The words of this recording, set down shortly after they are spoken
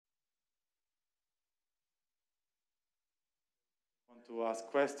to ask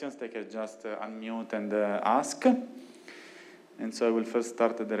questions, they can just unmute and ask. And so I will first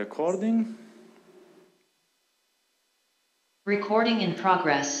start the recording. Recording in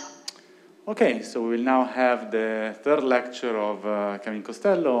progress. Okay, so we will now have the third lecture of Kevin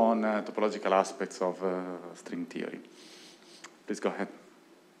Costello on topological aspects of string theory. Please go ahead.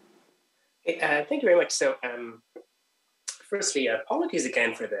 Okay, thank you very much. So firstly, apologies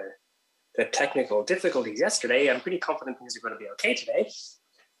again for the technical difficulties yesterday. I'm pretty confident things are going to be okay today.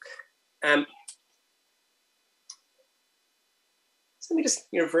 So let me just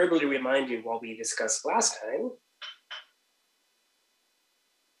verbally remind you what we discussed last time.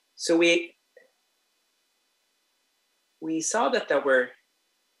 So we saw that there were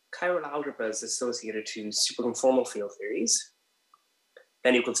chiral algebras associated to superconformal field theories,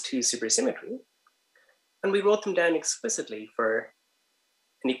 n equals 2 supersymmetry, and we wrote them down explicitly for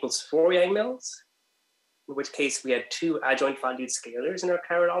n equals 4 Yang-Mills, in which case we had two adjoint valued scalars in our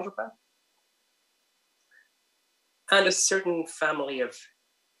chiral algebra, and a certain family of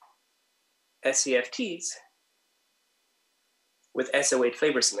SCFTs with SO8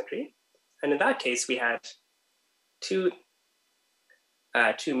 flavor symmetry. And in that case, we had two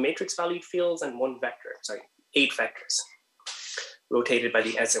matrix valued fields and one vector, 8 vectors, rotated by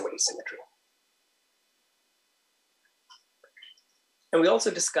the SO8 symmetry. And we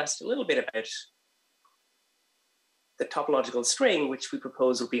also discussed a little bit about the topological string, which we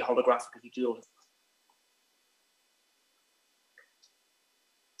propose would be holographically dual.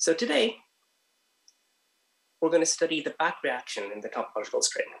 So today, we're going to study the back reaction in the topological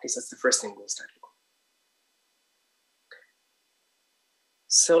string. At least that's the first thing we'll study.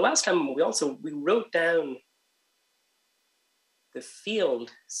 So last time we wrote down the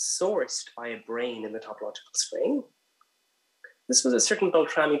field sourced by a brane in the topological string. This was a certain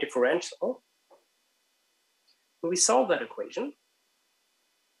Beltrami differential. When we solved that equation,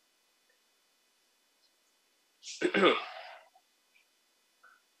 the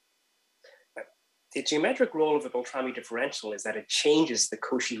geometric role of the Beltrami differential is that it changes the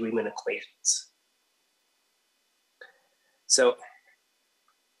Cauchy-Riemann equations. So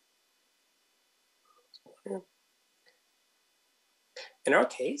in our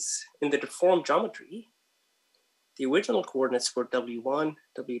case, in the deformed geometry, the original coordinates were W1,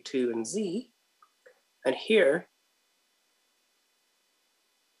 W2, and Z. And here,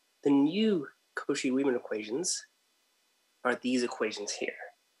 the new Cauchy-Riemann equations are these equations here,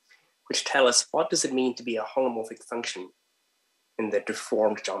 which tell us what does it mean to be a holomorphic function in the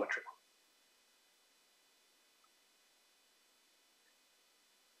deformed geometry.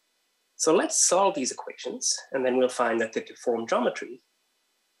 So let's solve these equations, and then we'll find that the deformed geometry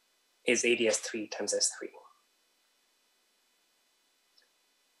is ADS3 times S3.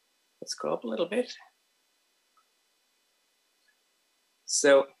 Let's go up a little bit.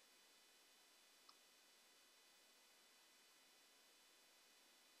 So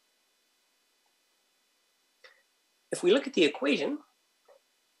if we look at the equation,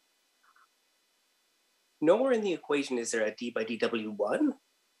 nowhere in the equation is there a d by dw1.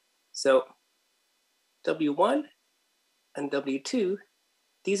 So w1 and w2,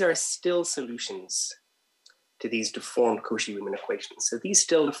 these are still solutions to these deformed Cauchy-Riemann equations. So these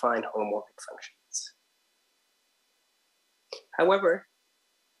still define holomorphic functions. However,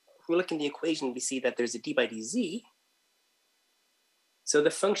 if we look in the equation, we see that there's a d by dz. So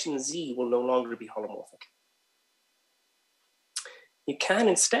the function z will no longer be holomorphic. You can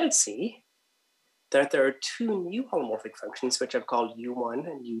instead see that there are two new holomorphic functions, which I've called u1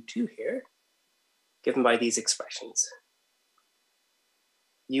 and u2 here, given by these expressions.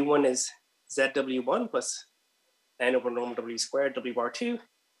 u1 is zw1 plus n over normal w squared w bar 2.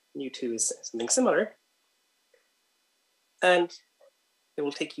 u2 is something similar. And it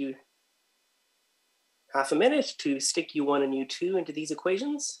will take you half a minute to stick u1 and u2 into these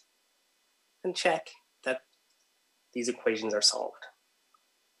equations and check that these equations are solved.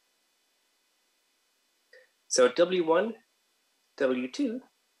 So w1, w2,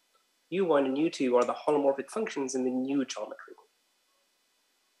 u1 and u2 are the holomorphic functions in the new geometry.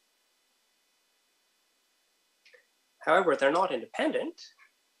 However, they're not independent.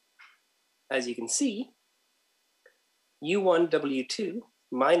 As you can see, u1 w2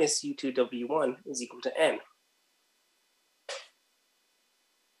 minus u2 w1 is equal to n.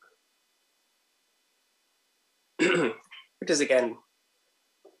 Which is again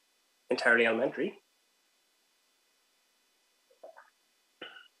entirely elementary.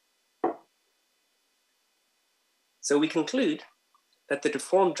 So we conclude that the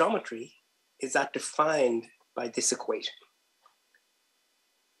deformed geometry is that defined by this equation.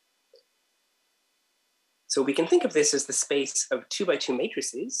 So we can think of this as the space of 2 by 2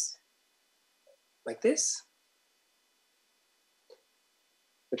 matrices, like this,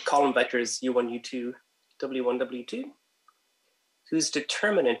 with column vectors U1, U2, W1, W2, whose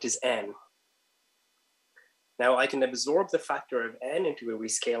determinant is n. Now I can absorb the factor of n into a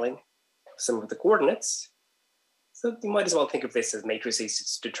rescaling of some of the coordinates. So you might as well think of this as matrices,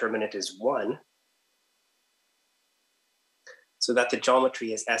 its determinant is 1, so that the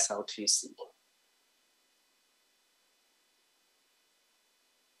geometry is SL2C.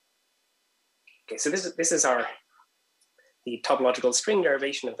 Okay, so this is the topological string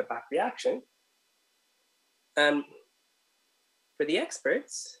derivation of the back reaction. For the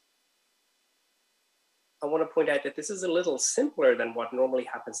experts, I want to point out that this is a little simpler than what normally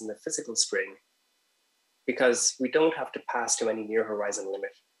happens in the physical string, because we don't have to pass to any near horizon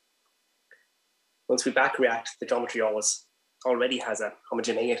limit. Once we back react, the geometry already has a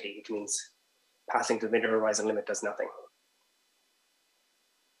homogeneity, which means passing to the near horizon limit does nothing.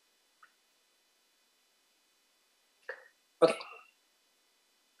 Okay.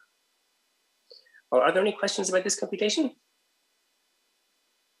 Well, are there any questions about this computation?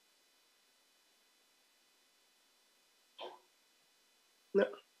 No.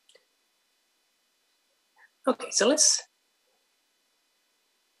 Okay, so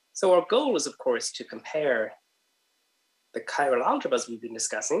our goal is, of course, to compare the chiral algebras we've been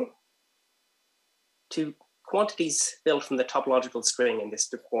discussing to quantities built from the topological string in this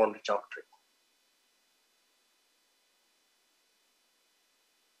deformed geometry.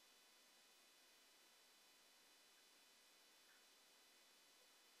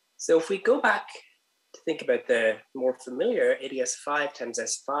 So if we go back to think about the more familiar ADS5 times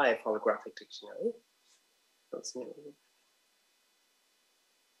S5 holographic dictionary,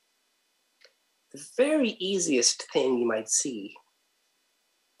 the very easiest thing you might see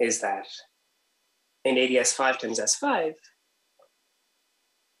is that in ADS5 times S5,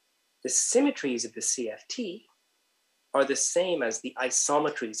 the symmetries of the CFT are the same as the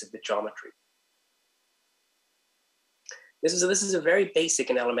isometries of the geometry. This is a very basic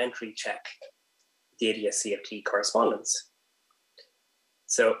and elementary check, the ADS CFT correspondence.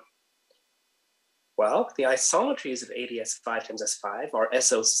 So, well, the isometries of ADS5 times S5 are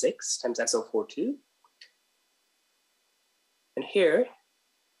SO6 times SO42. And here,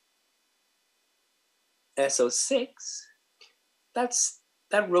 SO6,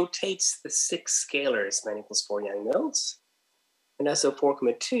 that rotates the 6 scalars of n equals 4 Yang mills. And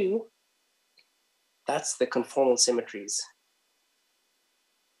SO4,2, that's the conformal symmetries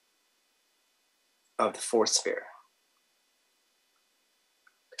of the force sphere.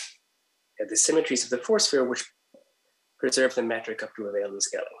 And the symmetries of the force sphere which preserve the metric up to available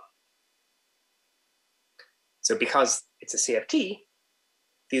scaling. So because it's a CFT,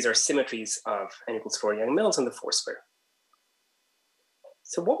 these are symmetries of n equals 4 Yang mills on the force sphere.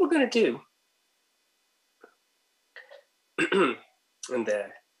 So what we're going to do in the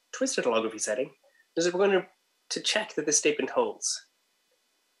twisted holography setting is that we're going to check that this statement holds.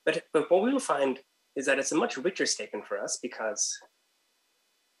 But what we will find is that it's a much richer statement for us because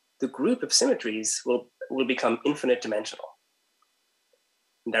the group of symmetries will become infinite dimensional.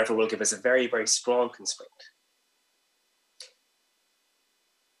 And therefore will give us a very, very strong constraint.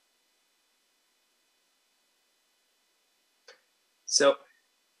 So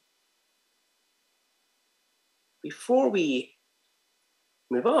before we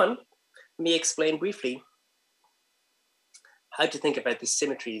move on, let me explain briefly how to think about the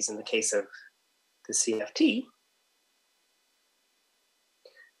symmetries in the case of the CFT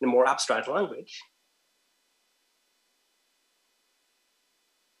in a more abstract language.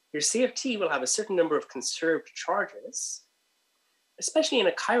 Your CFT will have a certain number of conserved charges, especially in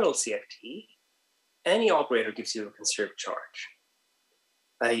a chiral CFT. Any operator gives you a conserved charge.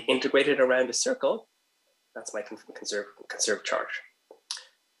 I integrate it around a circle, that's my conserved charge.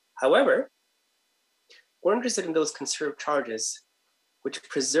 However, we're interested in those conserved charges which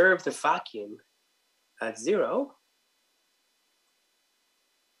preserve the vacuum at 0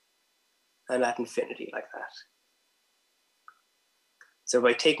 and at infinity like that. So if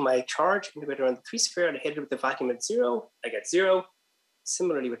I take my charge, integrate around the 3 sphere, and I hit it with the vacuum at 0, I get 0,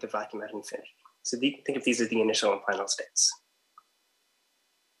 similarly with the vacuum at infinity. So think of these as the initial and final states.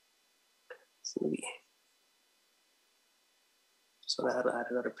 So maybe just want to add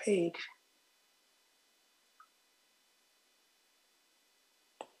another page.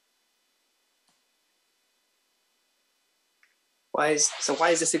 Why is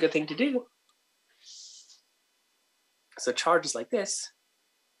this a good thing to do? So charges like this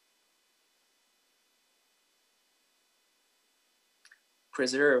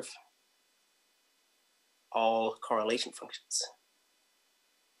preserve all correlation functions.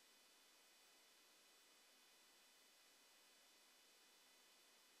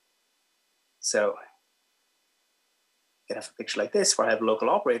 So I can have a picture like this where I have local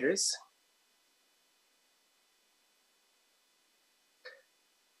operators.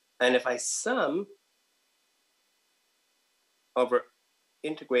 And if I sum over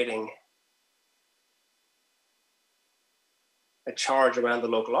integrating a charge around the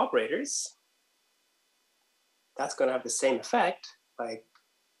local operators, that's going to have the same effect by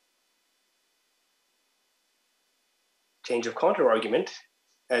change of contour argument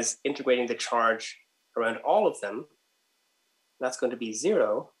as integrating the charge around all of them. That's going to be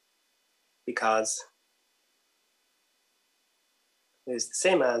 0 because it is the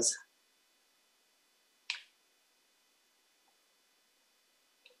same as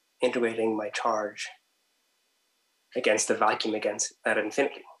integrating my charge against the vacuum at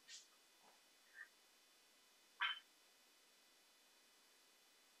infinity.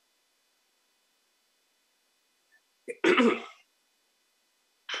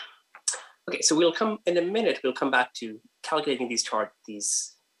 Okay, so we'll come in a minute, we'll come back to calculating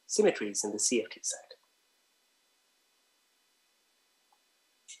these symmetries in the CFT side.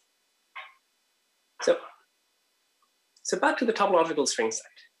 So back to the topological string side.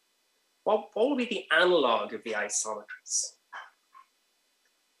 What will be the analog of the isometries?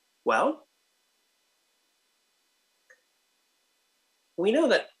 Well, we know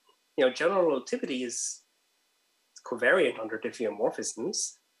that general relativity is covariant under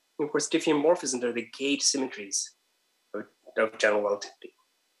diffeomorphisms. And of course, diffeomorphisms are the gauge symmetries of general relativity.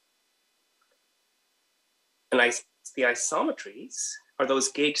 And the isometries are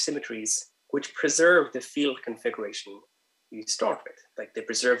those gauge symmetries which preserve the field configuration you start with. Like they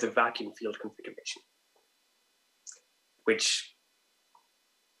preserve the vacuum field configuration, which,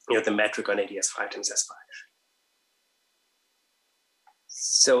 the metric on ADS5 times S5.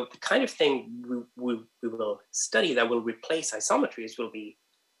 So the kind of thing we will study that will replace isometries will be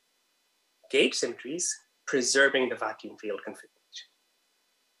gauge symmetries preserving the vacuum field configuration.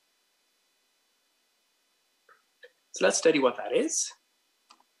 So let's study what that is.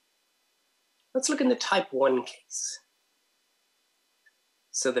 Let's look in the type 1 case.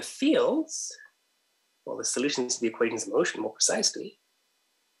 So the fields, well, the solutions to the equations of motion more precisely,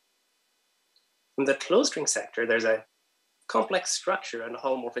 from the closed string sector, there's a complex structure and a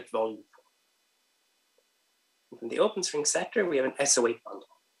holomorphic volume form. And from the open string sector, we have an SO8 bundle,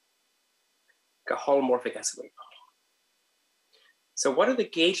 like a holomorphic SO8 bundle. So what are the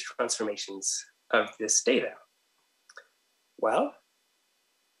gauge transformations of this data? Well,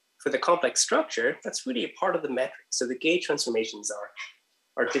 for the complex structure, that's really a part of the metric. So the gauge transformations are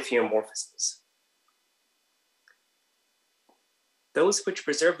diffeomorphisms. Those which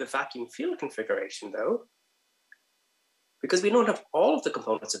preserve the vacuum field configuration, though, because we don't have all of the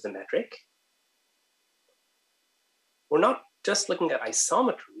components of the metric, we're not just looking at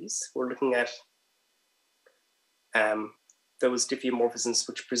isometries, we're looking at those diffeomorphisms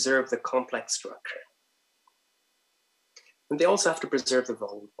which preserve the complex structure. And they also have to preserve the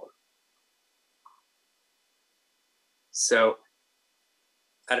volume form. So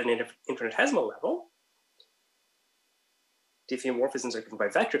at an infinitesimal level, diffeomorphisms are given by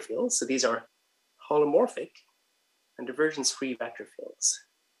vector fields. So these are holomorphic and divergence-free vector fields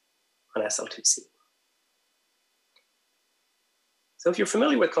on SL2C. So if you're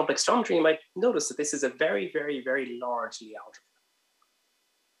familiar with complex geometry, you might notice that this is a very, very, very large Lie algebra.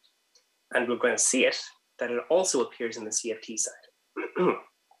 And we're going to see it, that it also appears in the CFT side.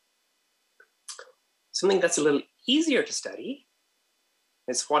 Something that's a little easier to study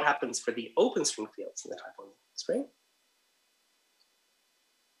is what happens for the open string fields in the type 1 string.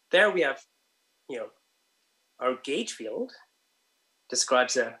 There we have, our gauge field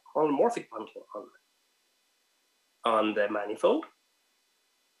describes a holomorphic bundle on the manifold.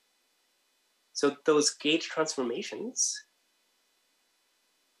 So those gauge transformations,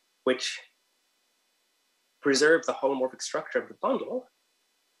 which preserve the holomorphic structure of the bundle,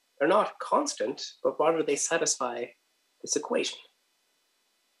 they're not constant, but rather they satisfy this equation.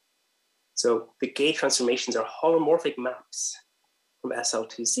 So the gauge transformations are holomorphic maps from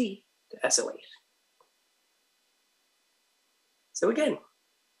SL2C to SO8. So again,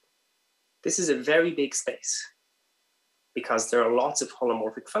 this is a very big space because there are lots of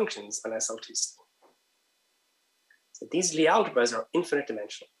holomorphic functions on SL2C. So these Lie algebras are infinite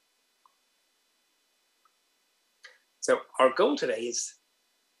dimensional. So our goal today is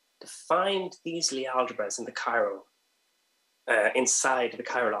to find these Lie algebras in the chiral, inside the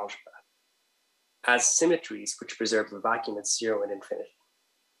chiral algebra as symmetries which preserve the vacuum at 0 and infinity.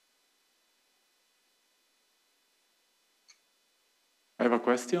 I have a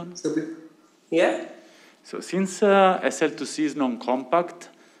question. Yeah? So since SL2C is non-compact,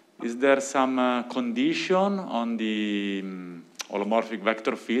 is there some condition on the holomorphic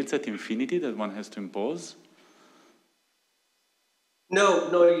vector fields at infinity that one has to impose? No,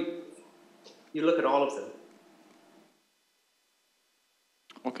 you look at all of them.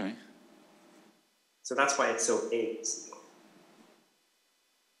 Okay. So that's why it's so big.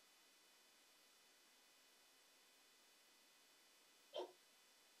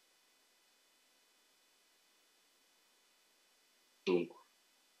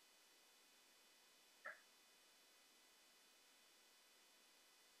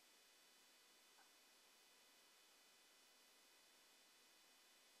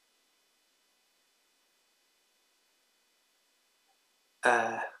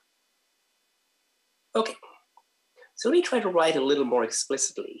 Okay, so let me try to write a little more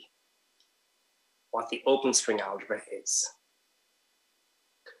explicitly what the open string algebra is.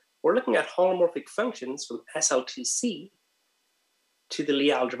 We're looking at holomorphic functions from SL2C to the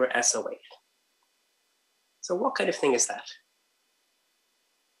Lie algebra SO8. So what kind of thing is that?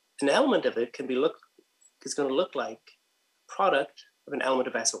 An element of it is going to look like product of an element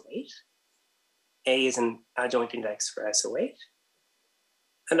of SO8. A is an adjoint index for SO8,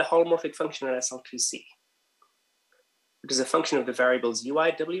 and a holomorphic function in SL2C, which is a function of the variables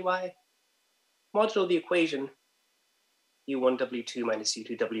ui, wi, modulo the equation u1, w2 minus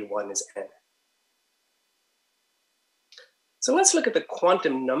u2, w1 is n. So let's look at the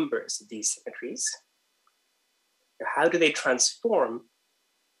quantum numbers of these symmetries. How do they transform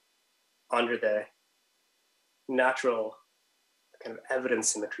under the natural kind of evidence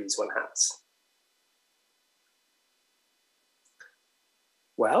symmetries one has?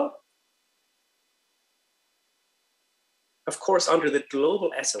 Well, of course, under the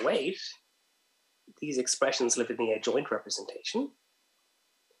global SO8, these expressions live in the adjoint representation.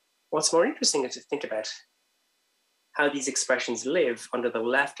 What's more interesting is to think about how these expressions live under the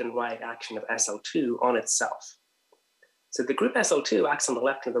left and right action of SL2 on itself. So the group SL2 acts on the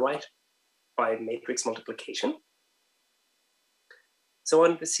left and the right by matrix multiplication. So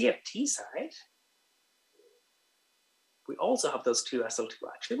on the CFT side, we also have those two SL2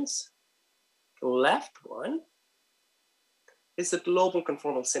 actions. The left one is the global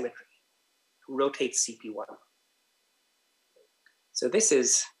conformal symmetry, rotates CP1. So this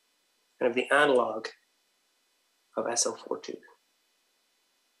is kind of the analog of SL42.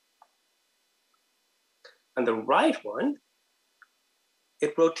 And the right one,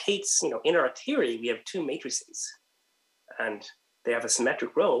 it rotates, in our theory, we have two matrices and they have a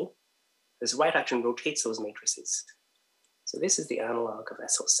symmetric row. This right action rotates those matrices. So this is the analog of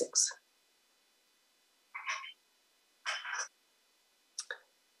SL6.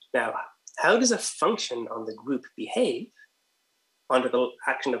 Now, how does a function on the group behave under the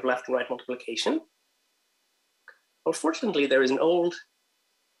action of left and right multiplication? Well, fortunately, there is an old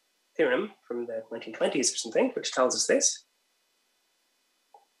theorem from the 1920s or something, which tells us this.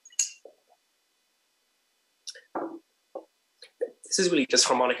 This is really just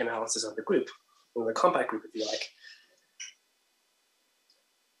harmonic analysis of the group, the compact group, if you like.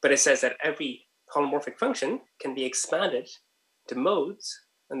 But it says that every holomorphic function can be expanded to modes,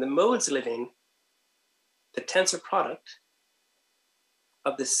 and the modes live in the tensor product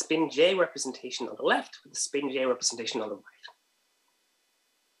of the spin J representation on the left with the spin J representation on the right.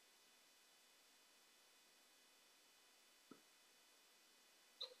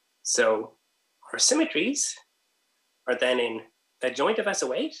 So our symmetries are then in adjoint of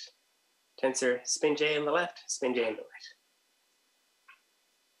SO8, tensor spin J on the left, spin J on the right.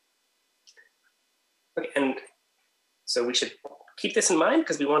 Okay, and so we should keep this in mind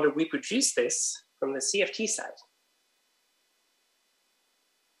because we want to reproduce this from the CFT side.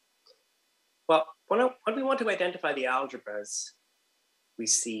 Well, when we want to identify the algebras we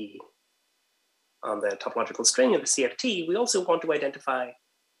see on the topological string of the CFT, we also want to identify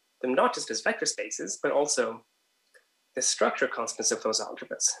them not just as vector spaces, but also the structure constants of those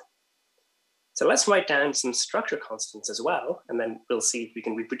algebras. So let's write down some structure constants as well, and then we'll see if we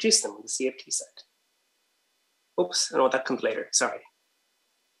can reproduce them on the CFT side. Oops, no, that comes later, sorry.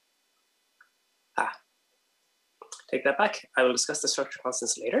 Take that back. I will discuss the structure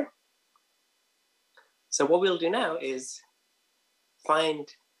constants later. So what we'll do now is find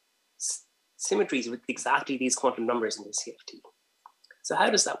symmetries with exactly these quantum numbers in the CFT. So how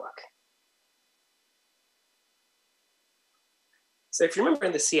does that work? So if you remember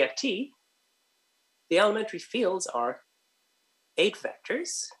in the CFT, the elementary fields are 8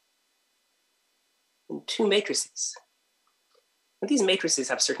 vectors and 2 matrices. And these matrices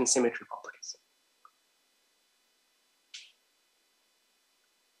have certain symmetry properties.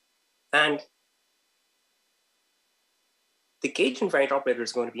 And the gauge invariant operator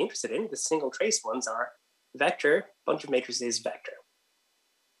is going to be interested in, the single trace ones are vector, bunch of matrices, vector.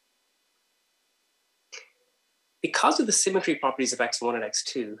 Because of the symmetry properties of x1 and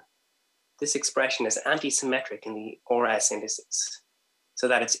x2, this expression is anti-symmetric in the OR-S indices, so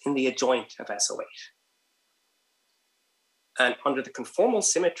that it's in the adjoint of SO8. And under the conformal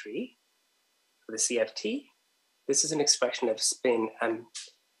symmetry for the CFT, this is an expression of spin m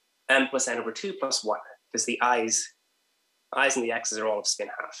plus n over 2 plus 1, because the i's and the x's are all of spin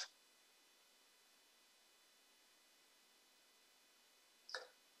half.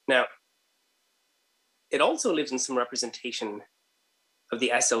 Now, it also lives in some representation of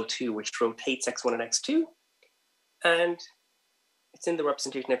the SL2, which rotates x1 and x2, and it's in the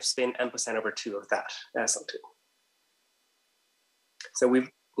representation of spin m plus n over 2 of that SL2. So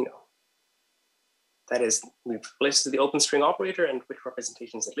we've listed the open string operator and which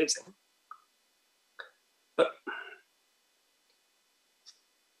representations it lives in. But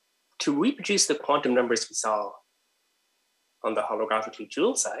to reproduce the quantum numbers we saw on the holographically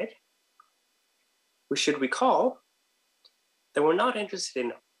dual side, we should recall that we're not interested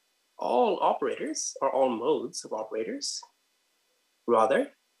in all operators or all modes of operators.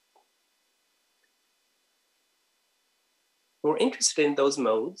 Rather, we're interested in those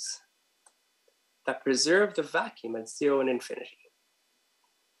modes that preserve the vacuum at 0 and infinity.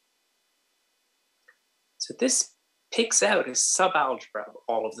 So this picks out a subalgebra of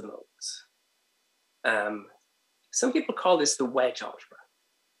all of the modes. Some people call this the wedge algebra.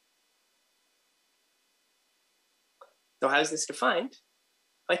 Now, how is this defined?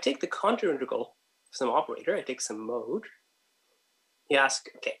 If I take the contour integral of some operator, I take some mode. You ask,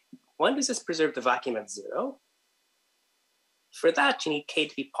 okay, when does this preserve the vacuum at 0? For that, you need k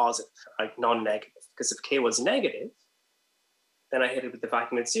to be positive, like non-negative, because if k was negative, then I hit it with the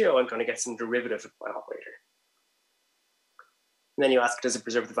vacuum at 0, I'm going to get some derivative of my operator. And then you ask, does it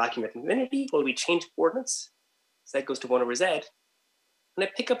preserve the vacuum at infinity? Well, we change coordinates. Z goes to 1 over Z. And I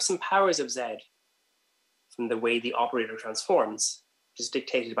pick up some powers of Z from the way the operator transforms, which is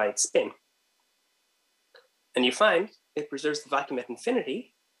dictated by its spin. And you find it preserves the vacuum at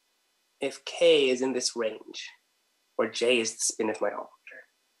infinity if k is in this range, where J is the spin of my operator.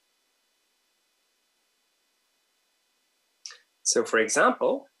 So for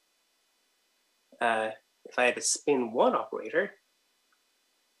example, if I had a spin 1 operator,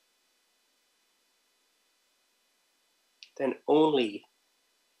 then only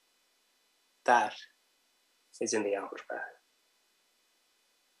that is in the algebra.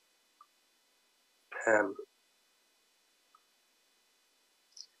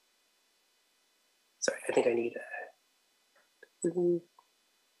 Sorry, I think I need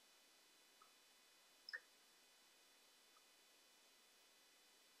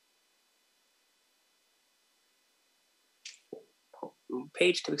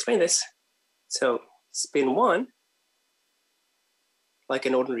page to explain this. So spin 1, like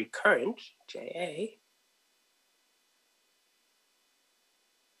an ordinary current, JA,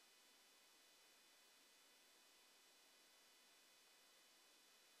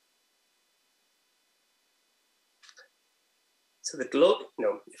 so the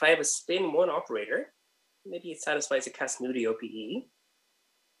if I have a spin 1 operator, maybe it satisfies a Cas-Moody OPE,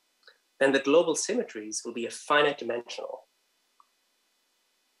 then the global symmetries will be a finite dimensional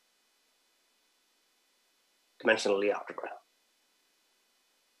Lie algebra.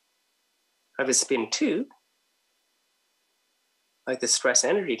 If I have a spin 2, like the stress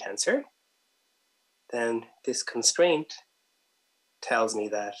energy tensor, then this constraint tells me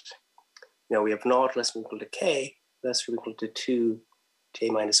that we have naught less than or equal to k less than or equal to 2 j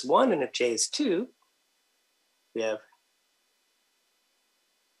minus 1, and if j is 2, we have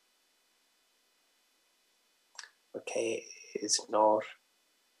k is naught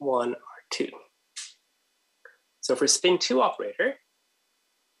 1 or 2. So for spin 2 operator,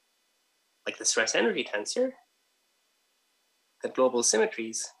 like the stress energy tensor, the global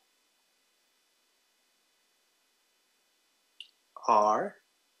symmetries are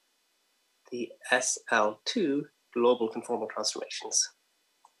the SL2 global conformal transformations.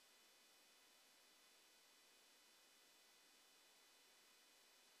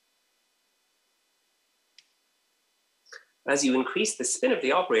 As you increase the spin of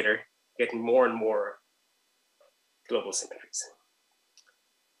the operator, you're getting more and more global symmetries.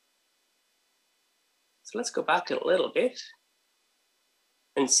 So let's go back a little bit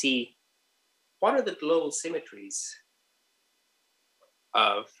and see what are the global symmetries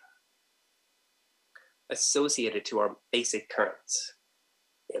associated to our basic currents.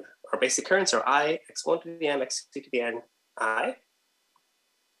 If our basic currents are I, x1 to the m, x2 to the n, I.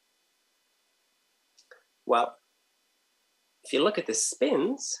 Well, if you look at the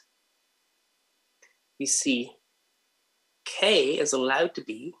spins, you see K is allowed to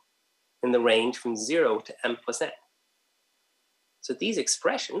be in the range from 0 to m plus n. So these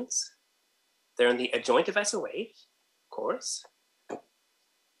expressions, they're in the adjoint of SO8, of course,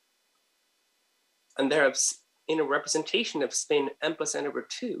 and they're in a representation of spin m plus n over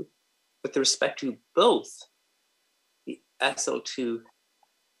 2 with respect to both the SL2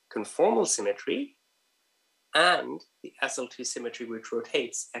 conformal symmetry and the SL2 symmetry which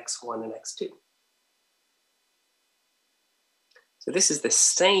rotates x1 and x2. So this is the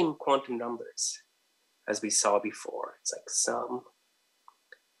same quantum numbers as we saw before. It's like sum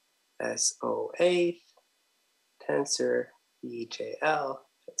SO8 tensor BJL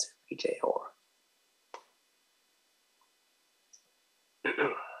tensor BJR.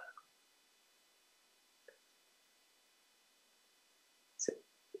 So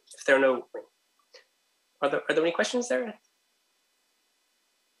if there are no, are there any questions there?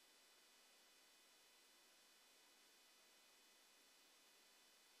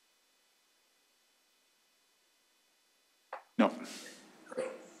 No.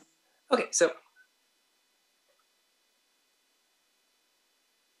 Okay, so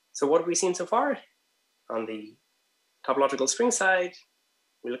what have we seen so far? On the topological string side,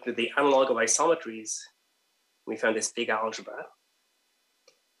 we looked at the analog of isometries. We found this big algebra,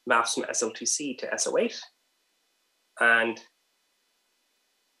 maps from SL2C to SO8. And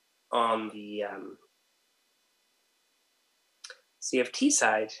on the CFT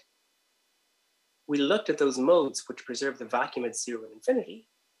side, we looked at those modes which preserve the vacuum at 0 and infinity,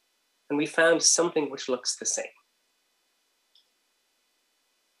 and we found something which looks the same.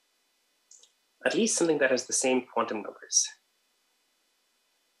 At least something that has the same quantum numbers.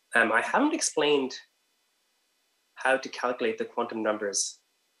 I haven't explained how to calculate the quantum numbers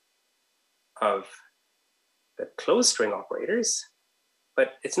of the closed string operators,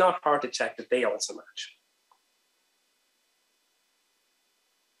 but it's not hard to check that they also match.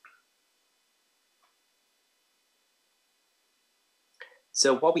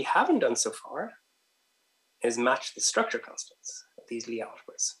 So what we haven't done so far is match the structure constants of these Lie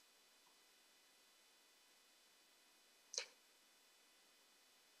algebras.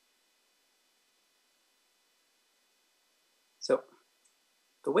 So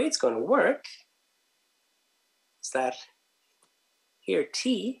the way it's going to work is that here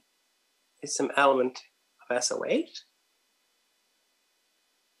T is some element of SO8.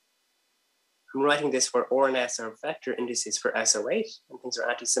 I'm writing this where R and S are vector indices for SO8, and things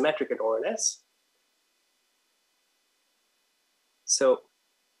are antisymmetric at R and S. So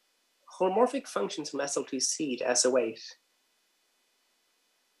holomorphic functions from SL2C to SO8,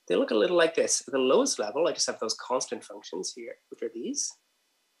 they look a little like this. At the lowest level, I just have those constant functions here, which are these.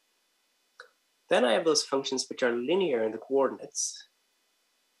 Then I have those functions which are linear in the coordinates,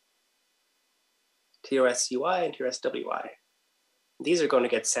 TRS-UI and TRS-WI. These are going to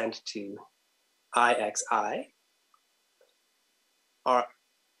get sent to IXI. The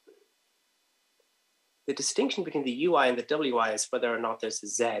distinction between the UI and the WI is whether or not there's a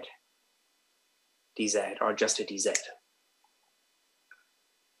Z, DZ, or just a DZ.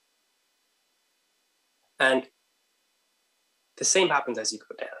 And the same happens as you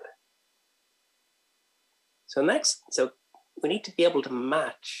go down. So we need to be able to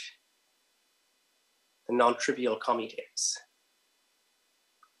match the non-trivial commutators.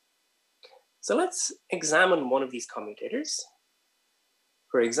 So let's examine one of these commutators.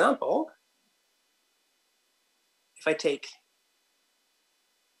 For example, if I take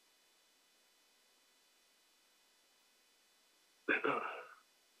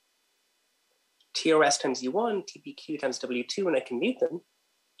TRS times U1, TPQ times W2, and I commute them,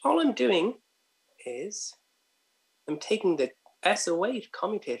 all I'm doing is I'm taking the SO8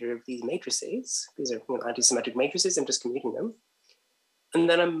 commutator of these matrices. These are antisymmetric matrices. I'm just commuting them. And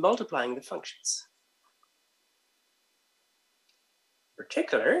then I'm multiplying the functions. In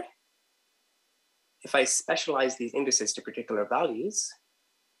particular, if I specialize these indices to particular values,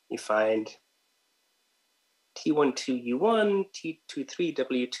 you find T12 U1, T23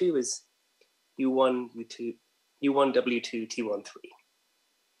 W2 is U1 U2, U1 W2 T13.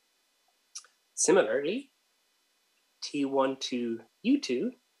 Similarly, T12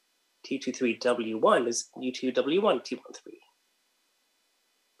 U2, T23 W1 is U2 W1 T13.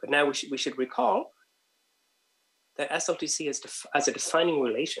 But now we should recall that SL2C has a defining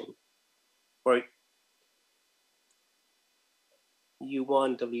relation where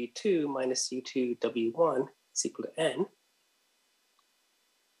U1 W2 minus U2 W1 is equal to N.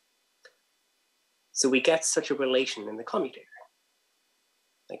 So we get such a relation in the commutator,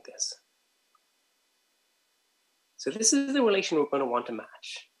 like this. So this is the relation we're going to want to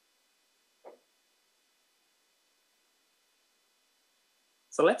match.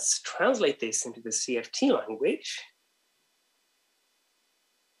 So let's translate this into the CFT language.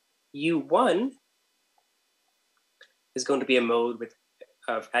 U1 is going to be a mode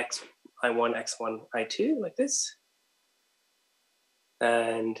of x, I1, x1, I2, like this.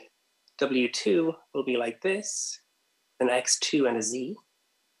 And W2 will be like this, an x2 and a z.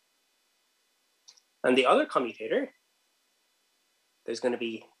 And the other commutator, there's going to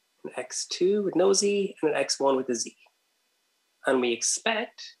be an x2 with no z and an x1 with a z. And we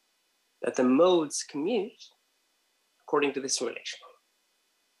expect that the modes commute according to this relation.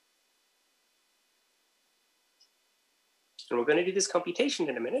 And we're going to do this computation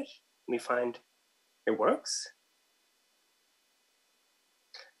in a minute. We find it works.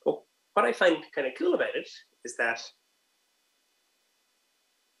 But what I find kind of cool about it is that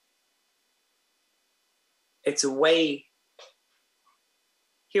it's a way,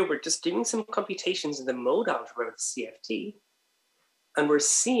 here we're just doing some computations in the mode algebra of the CFT, and we're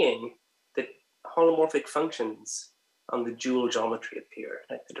seeing the holomorphic functions on the dual geometry appear,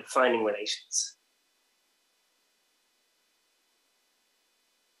 like the defining relations.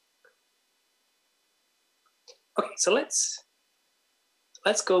 Okay, so let's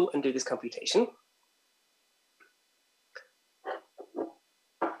go and do this computation.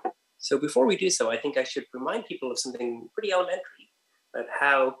 So before we do so, I think I should remind people of something pretty elementary,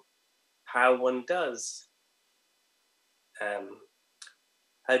 about how one does,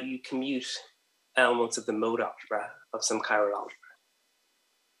 how do you commute elements of the mode algebra of some chiral algebra.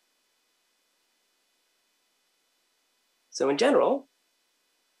 So in general,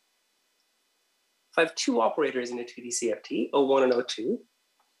 if I have two operators in a 2D CFT, O1 and O2,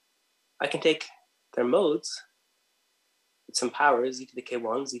 I can take their modes with some power, z to the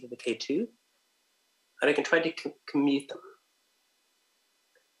k1, z to the k2, and I can try to commute them.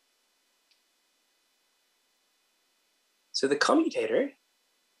 So the commutator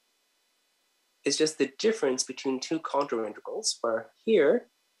is just the difference between two contour integrals, where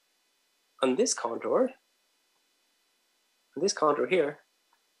here, on this contour here,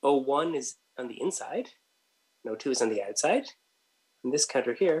 O1 is on the inside, and O2 is on the outside. And this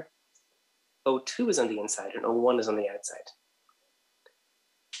contour here, O2 is on the inside, and O1 is on the outside.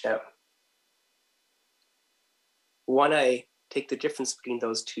 Now, when I take the difference between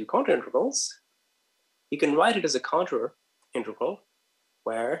those two contour integrals, you can write it as a contour integral,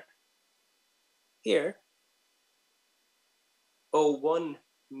 where here, O1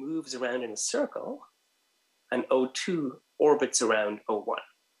 moves around in a circle, and O2 orbits around O1.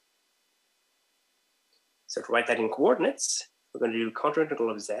 So to write that in coordinates, we're going to do contour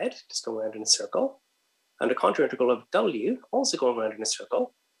integral of z, just go around in a circle, and a contour integral of w, also going around in a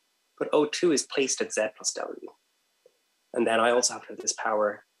circle, but O2 is placed at z plus w. And then I also have to have this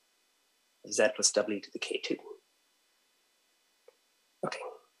power of z plus w to the k2. Okay.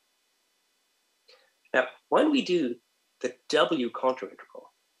 Now, when we do the w contour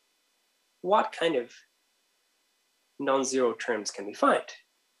integral, what kind of non-zero terms can we find?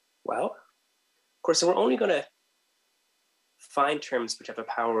 Well, of course, so we're only going to find terms which have a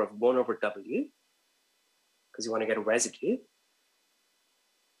power of 1 over w, because you want to get a residue.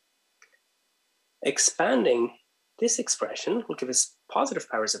 Expanding this expression will give us positive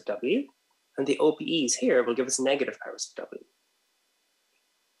powers of w, and the OPEs here will give us negative powers of w.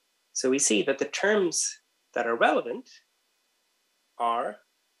 So we see that the terms that are relevant are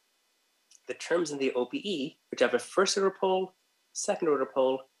the terms in the OPE, which have a first order pole, second order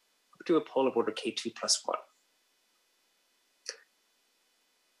pole, up to a pole of order k2 plus 1.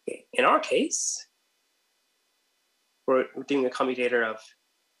 Okay. In our case, we're doing a commutator of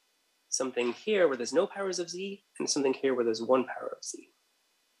something here where there's no powers of z, and something here where there's 1 power of z.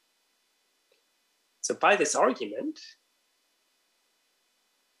 So by this argument,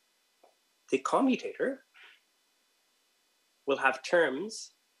 the commutator will have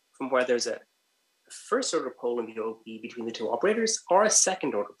terms from where there's a first order pole in the OP between the two operators, or a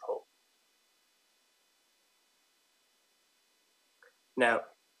second order pole. Now,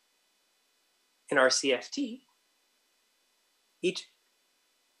 in our CFT,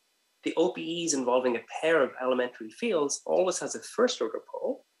 the OPEs involving a pair of elementary fields always has a first order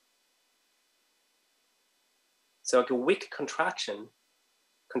pole. So like a Wick contraction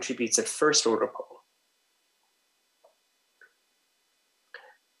contributes a first order pole.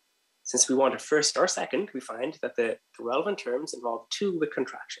 Since we want a first or second, we find that the relevant terms involve 2 Wick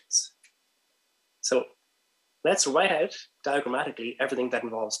contractions. So let's write out diagrammatically everything that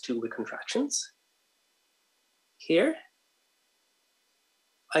involves 2 Wick contractions. Here,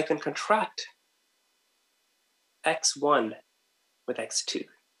 I can contract x1 with x2.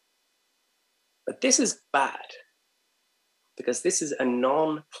 But this is bad because this is a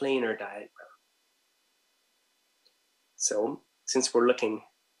non-planar diagram. So since we're looking at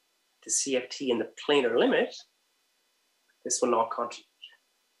the CFT in the planar limit, this will not contribute.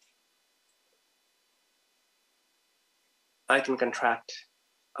 I can contract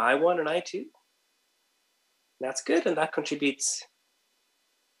I1 and I2. That's good, and that contributes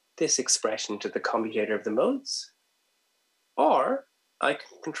this expression to the commutator of the modes. Or I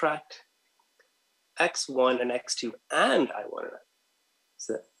can contract x1 and x2 and I1 and I2.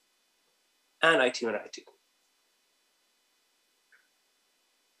 So, and I2 and I2.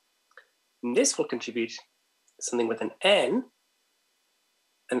 And this will contribute something with an n,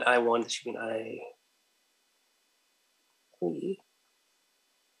 and I1 should be an I3.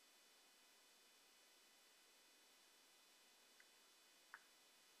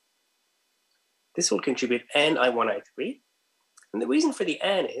 This will contribute n, I1, I3. And the reason for the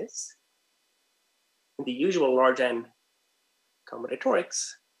n is, in the usual large N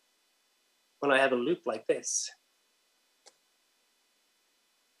combinatorics, when I have a loop like this,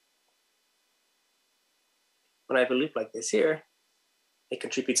 here, it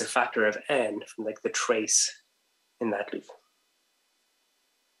contributes a factor of n from like the trace in that loop.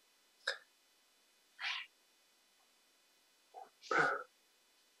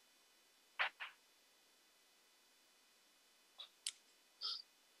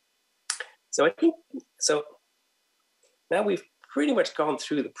 So I think, so now we've pretty much gone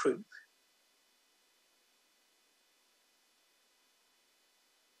through the proof.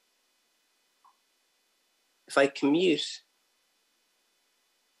 If I commute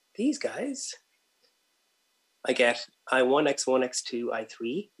these guys, I get I1, X1, X2,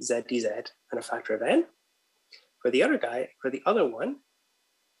 I3, Z, dz, and a factor of n. For the other guy, for the other one,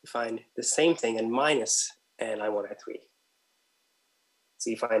 you find the same thing and minus n, I1, I3. So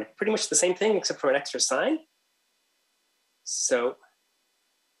you find pretty much the same thing except for an extra sign. So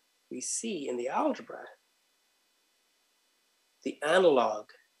we see in the algebra the analog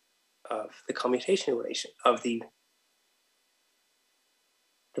of the commutation relation, of the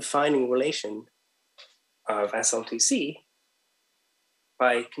defining relation of SL2C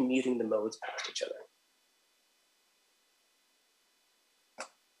by commuting the modes past each other.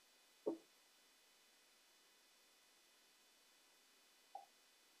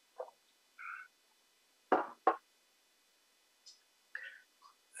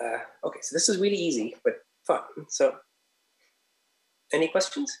 Okay, so this is really easy, but fun. So, any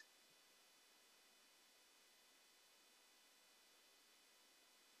questions?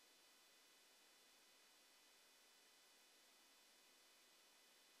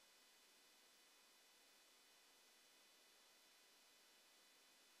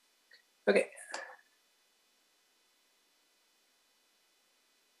 Okay.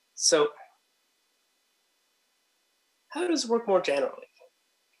 So, how does it work more generally?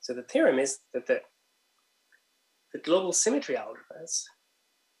 So the theorem is that the global symmetry algebras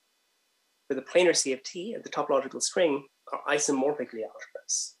for the planar CFT and the topological string are isomorphically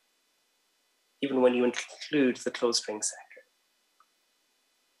algebras, even when you include the closed string sector.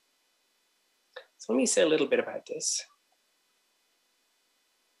 So let me say a little bit about this.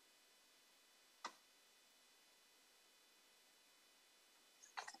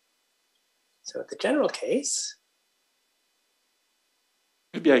 So the general case.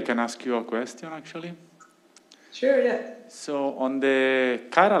 Maybe I can ask you a question, actually. Sure, yeah. So on the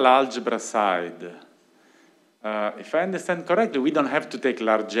chiral algebra side, if I understand correctly, we don't have to take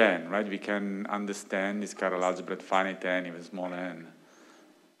large n, right? We can understand this chiral algebra at finite n with small n.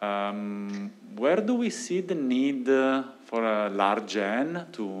 Where do we see the need for a large n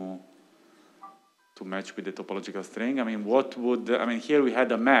to match with the topological string? I mean, here we had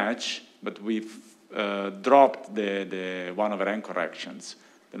a match, but we've dropped the 1/n corrections,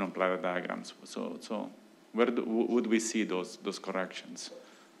 the non-planar diagrams. So where would we see those corrections?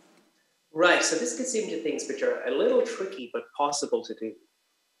 Right, so this gets into things which are a little tricky, but possible to do.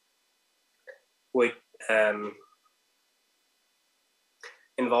 With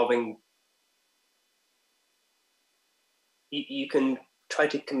involving, you can try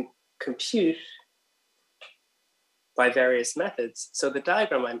to compute by various methods. So the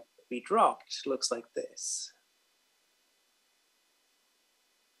diagram we dropped looks like this.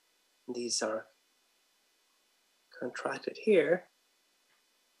 These are contracted here.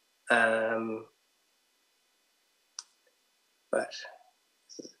 But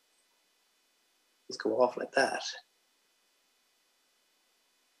these go off like that.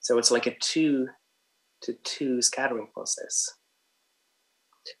 So it's like a 2-to-2 scattering process.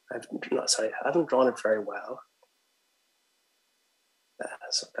 I haven't drawn it very well.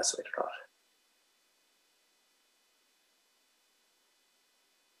 So that's the way to draw it.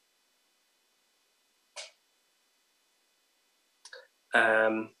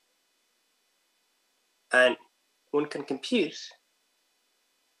 And one can compute.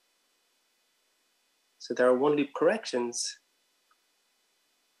 So there are one loop corrections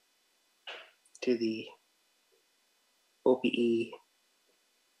to the OPE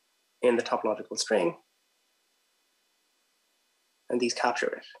in the topological string, and these capture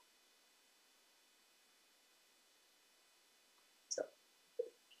it. So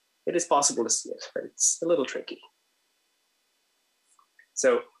it is possible to see it, but it's a little tricky.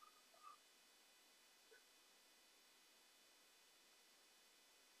 So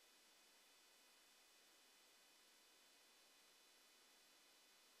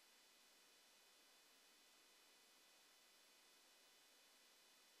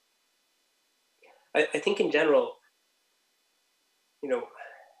I think in general, you know,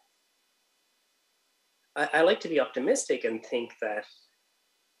 I like to be optimistic and think that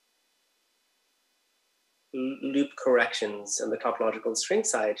loop corrections on the topological string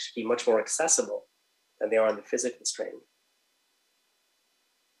side should be much more accessible than they are on the physical string.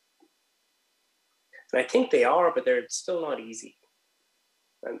 And I think they are, but they're still not easy.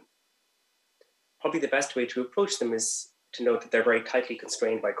 And probably the best way to approach them is to note that they're very tightly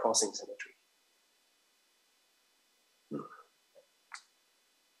constrained by crossing symmetry.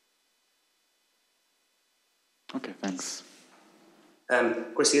 Okay, thanks.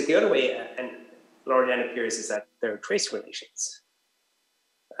 Of course, the other way, and large N appears, is that there are trace relations.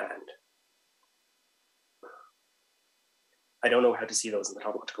 And I don't know how to see those in the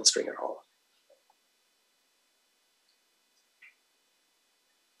topological string at all.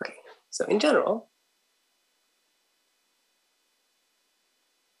 Okay, so in general,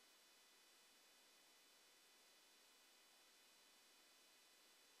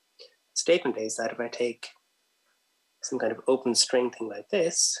 statement is that if I take some kind of open string thing like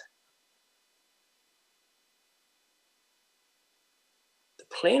this, the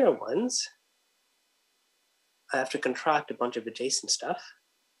planar ones, I have to contract a bunch of adjacent stuff.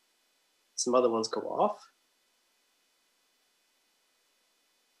 Some other ones go off.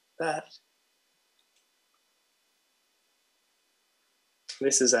 That.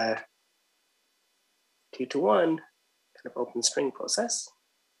 This is a 2-to-1 kind of open string process.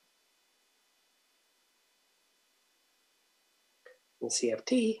 In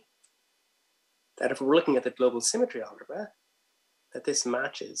CFT, that if we're looking at the global symmetry algebra, that this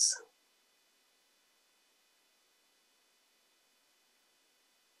matches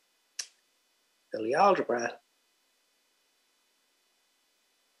the Lie algebra,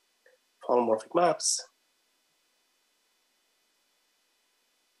 polymorphic maps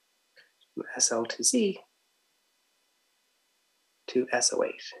from SL to Z to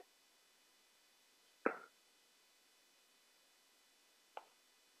SO8.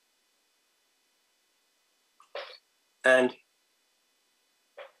 And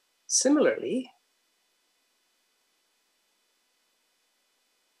similarly,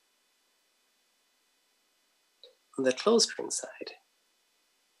 on the closed string side,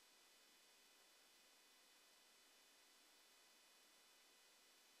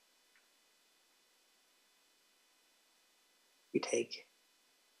 we take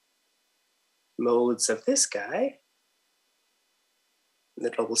modes of this guy in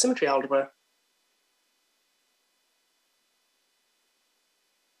the global symmetry algebra,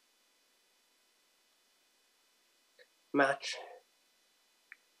 match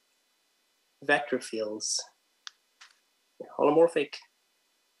vector fields, holomorphic,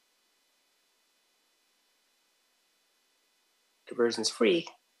 divergence free,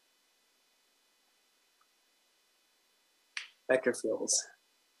 vector fields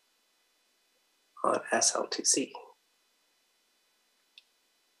on SL2C.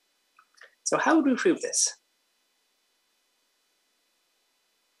 So how would we prove this?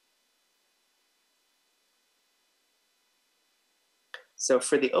 So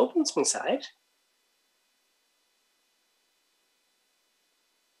for the open string side,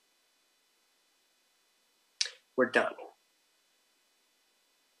 we're done.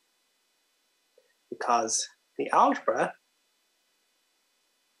 Because the algebra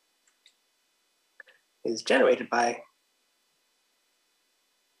is generated by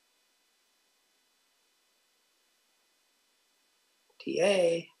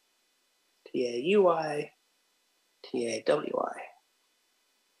TA, TAUI, TAWI.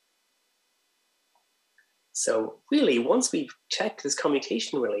 So really, once we've checked this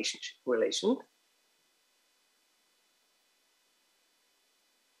commutation relation,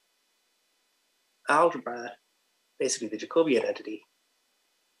 algebra, basically the Jacobian entity,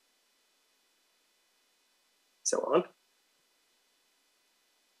 so on,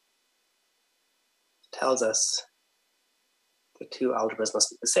 tells us the two algebras must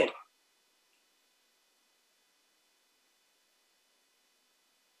be the same.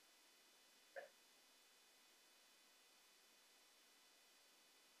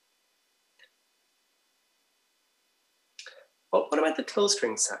 Well, what about the closed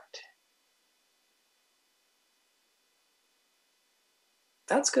string side?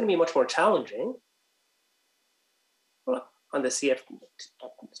 That's going to be much more challenging. Well, on the CFT,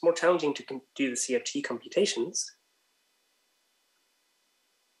 it's more challenging to do the CFT computations.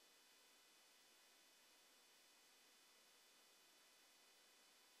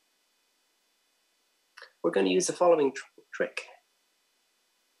 We're going to use the following trick.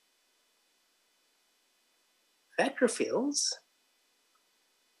 Vector fields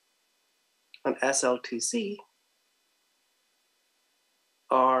on SL2C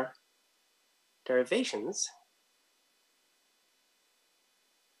are derivations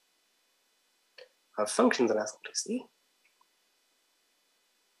of functions on SL2C.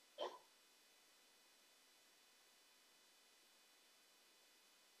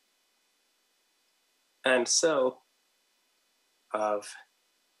 And so we're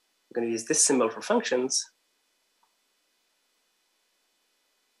going to use this symbol for functions.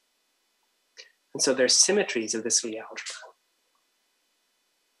 And so there's symmetries of this Lie algebra.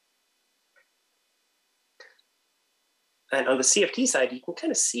 And on the CFT side, you can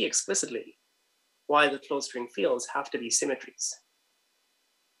kind of see explicitly why the closed string fields have to be symmetries.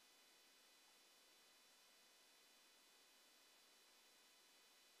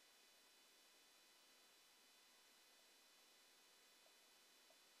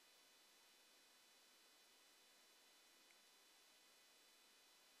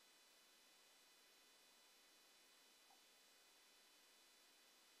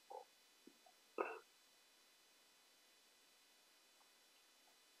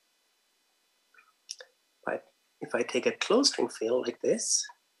 But if I take a closed string field like this,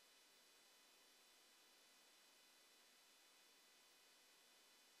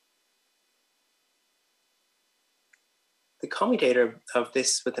 the commutator of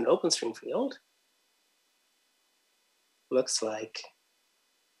this with an open string field looks like,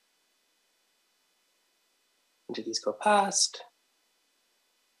 into these go past,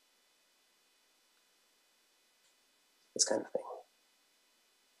 this kind of thing.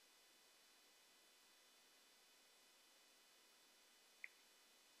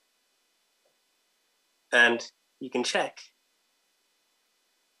 And you can check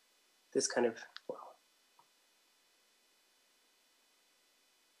this kind of, well,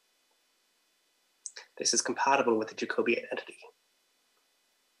 this is compatible with the Jacobi identity.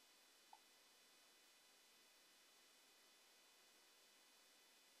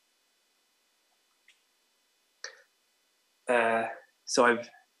 So I've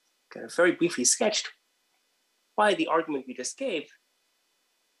kind of very briefly sketched why the argument we just gave.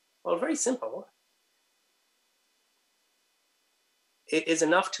 Well, very simple. It is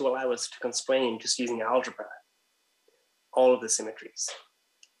enough to allow us to constrain, just using algebra, all of the symmetries,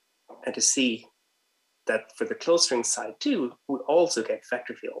 and to see that for the closed string side too, we also get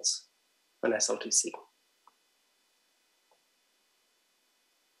vector fields on SL2C.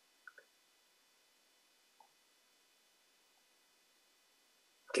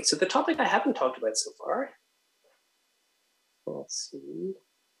 Okay, so the topic I haven't talked about so far, let's see,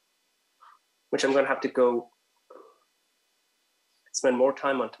 which I'm going to have to go spend more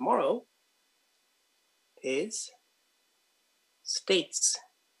time on tomorrow, is states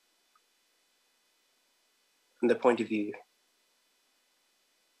from the point of view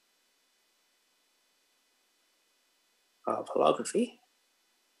of holography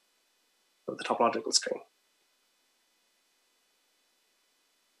of the topological string.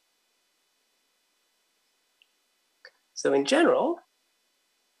 So in general,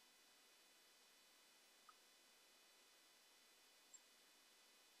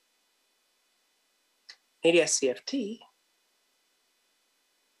 ADS-CFT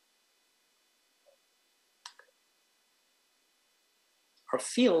our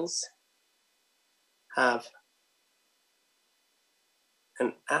fields have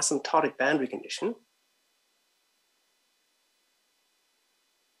an asymptotic boundary condition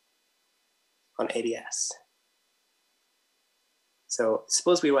on ADS. So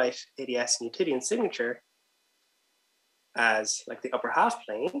suppose we write ADS in Euclidean signature as like the upper half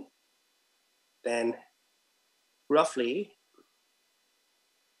plane, then roughly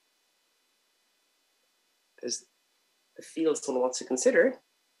there's the fields one wants to consider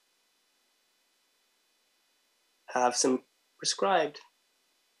have some prescribed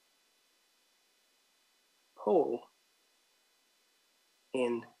hole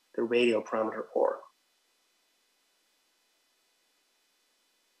in the radial parameter R.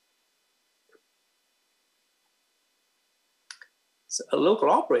 So a local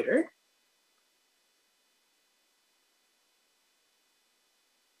operator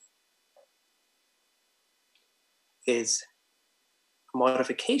is a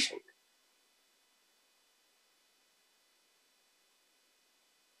modification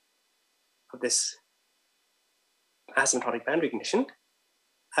of this asymptotic boundary condition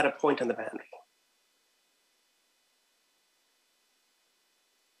at a point on the boundary.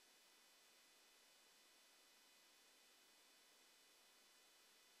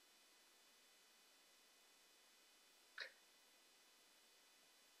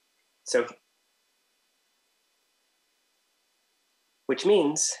 So, which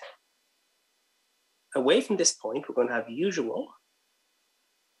means away from this point, we're going to have usual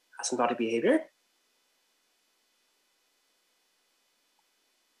asymptotic behavior.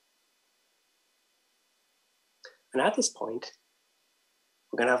 And at this point,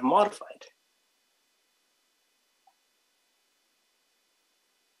 we're going to have modified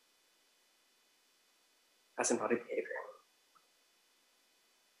asymptotic behavior.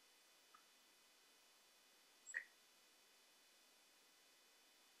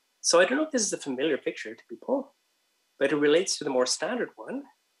 So I don't know if this is a familiar picture to people, but it relates to the more standard one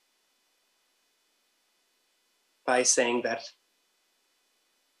by saying that,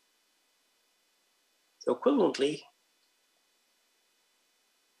 so equivalently,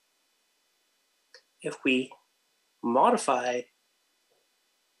 if we modify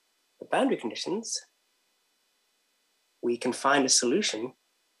the boundary conditions, we can find a solution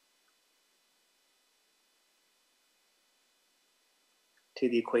to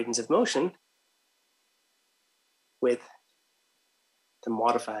the equations of motion with the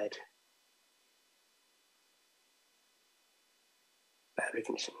modified boundary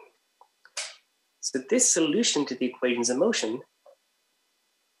condition. So this solution to the equations of motion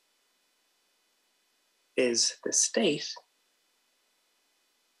is the state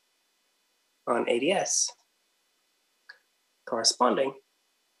on ADS corresponding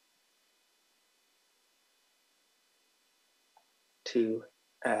to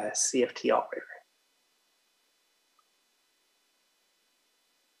a CFT operator.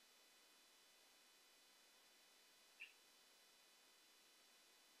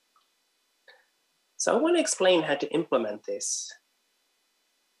 So I want to explain how to implement this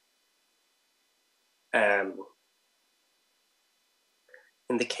in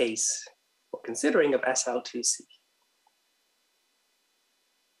the case we're considering of SL2C.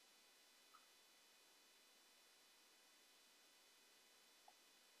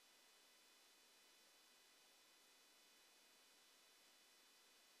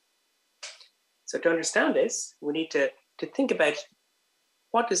 So to understand this, we need to think about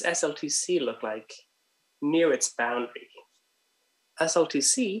what does SL2C look like near its boundary.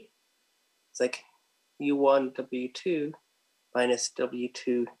 SL2C is like U1 W2 minus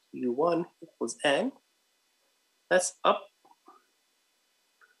W2 U1 equals N. That's up.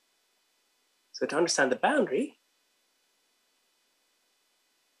 So to understand the boundary,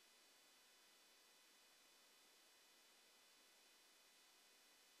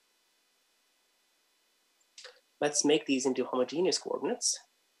 let's make these into homogeneous coordinates.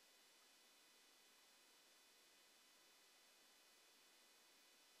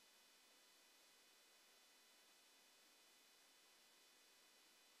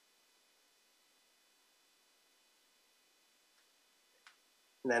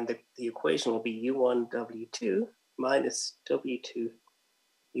 And then the equation will be U1 W2 minus W2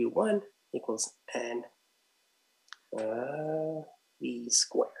 U1 equals N V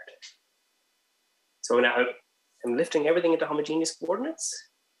squared. So now I'm lifting everything into homogeneous coordinates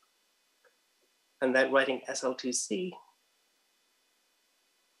and then writing SL2C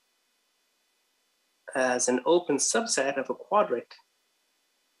as an open subset of a quadric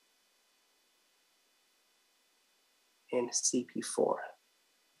in CP4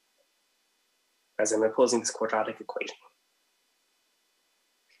 as I'm opposing this quadratic equation.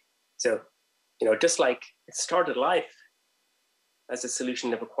 So, just like it started life as a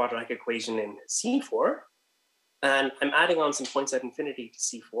solution of a quadratic equation in C4, and I'm adding on some points at infinity to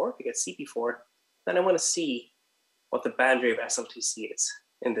C4 to get CP4, then I want to see what the boundary of SL2C is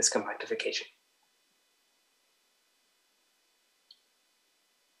in this compactification.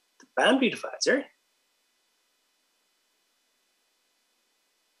 The boundary divisor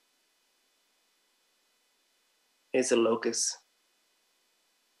is a locus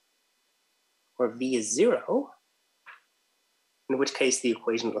where V is 0, in which case the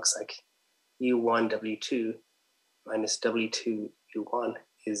equation looks like U1 W2 minus W2 U1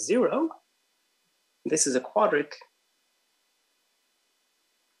 is 0. This is a quadric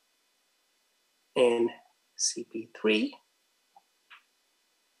in CP3.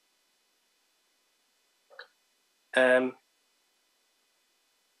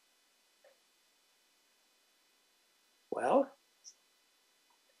 Well,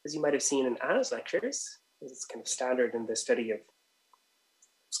 as you might have seen in Anna's lectures, it's kind of standard in the study of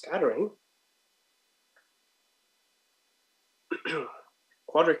scattering.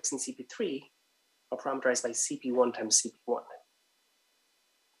 Quadrics in CP3 are parameterized by CP1 times CP1.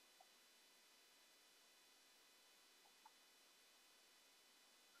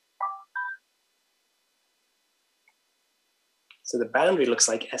 So the boundary looks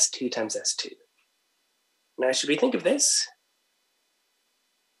like S2 times S2. Now, should we think of this?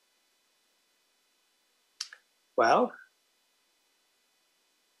 Well,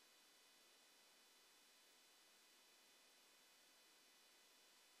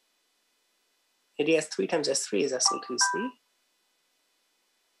 ADS3 times S3 is SL2C.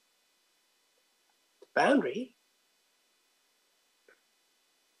 The boundary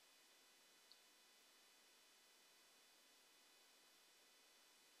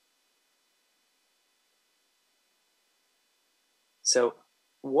so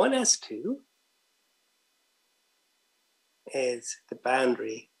 1S2 is the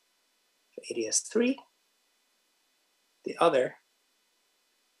boundary for ADS3. The other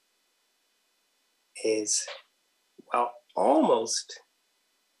is, well, almost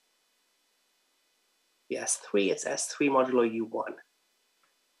the S3, it's S3 modulo U1.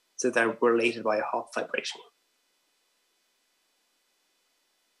 So they're related by a Hopf vibration.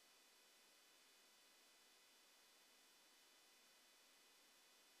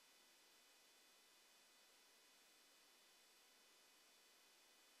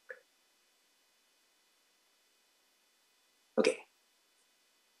 Okay.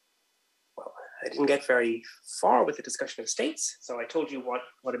 Well, I didn't get very far with the discussion of states. So I told you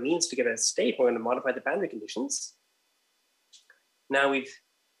what it means to get a state. We're going to modify the boundary conditions. Now we've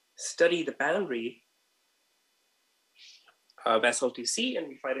studied the boundary of SL2C, and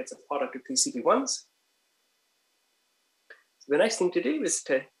we find it's a product of two CP1s. So the next thing to do is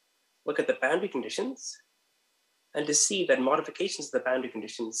to look at the boundary conditions and to see that modifications of the boundary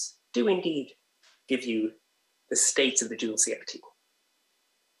conditions do indeed give you the states of the dual CFT.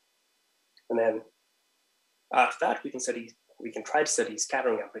 And then after that, we can try to study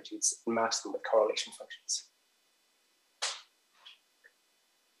scattering amplitudes and match them with correlation functions.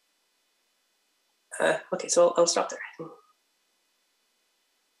 Okay, so I'll stop there.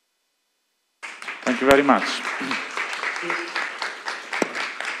 Thank you very much.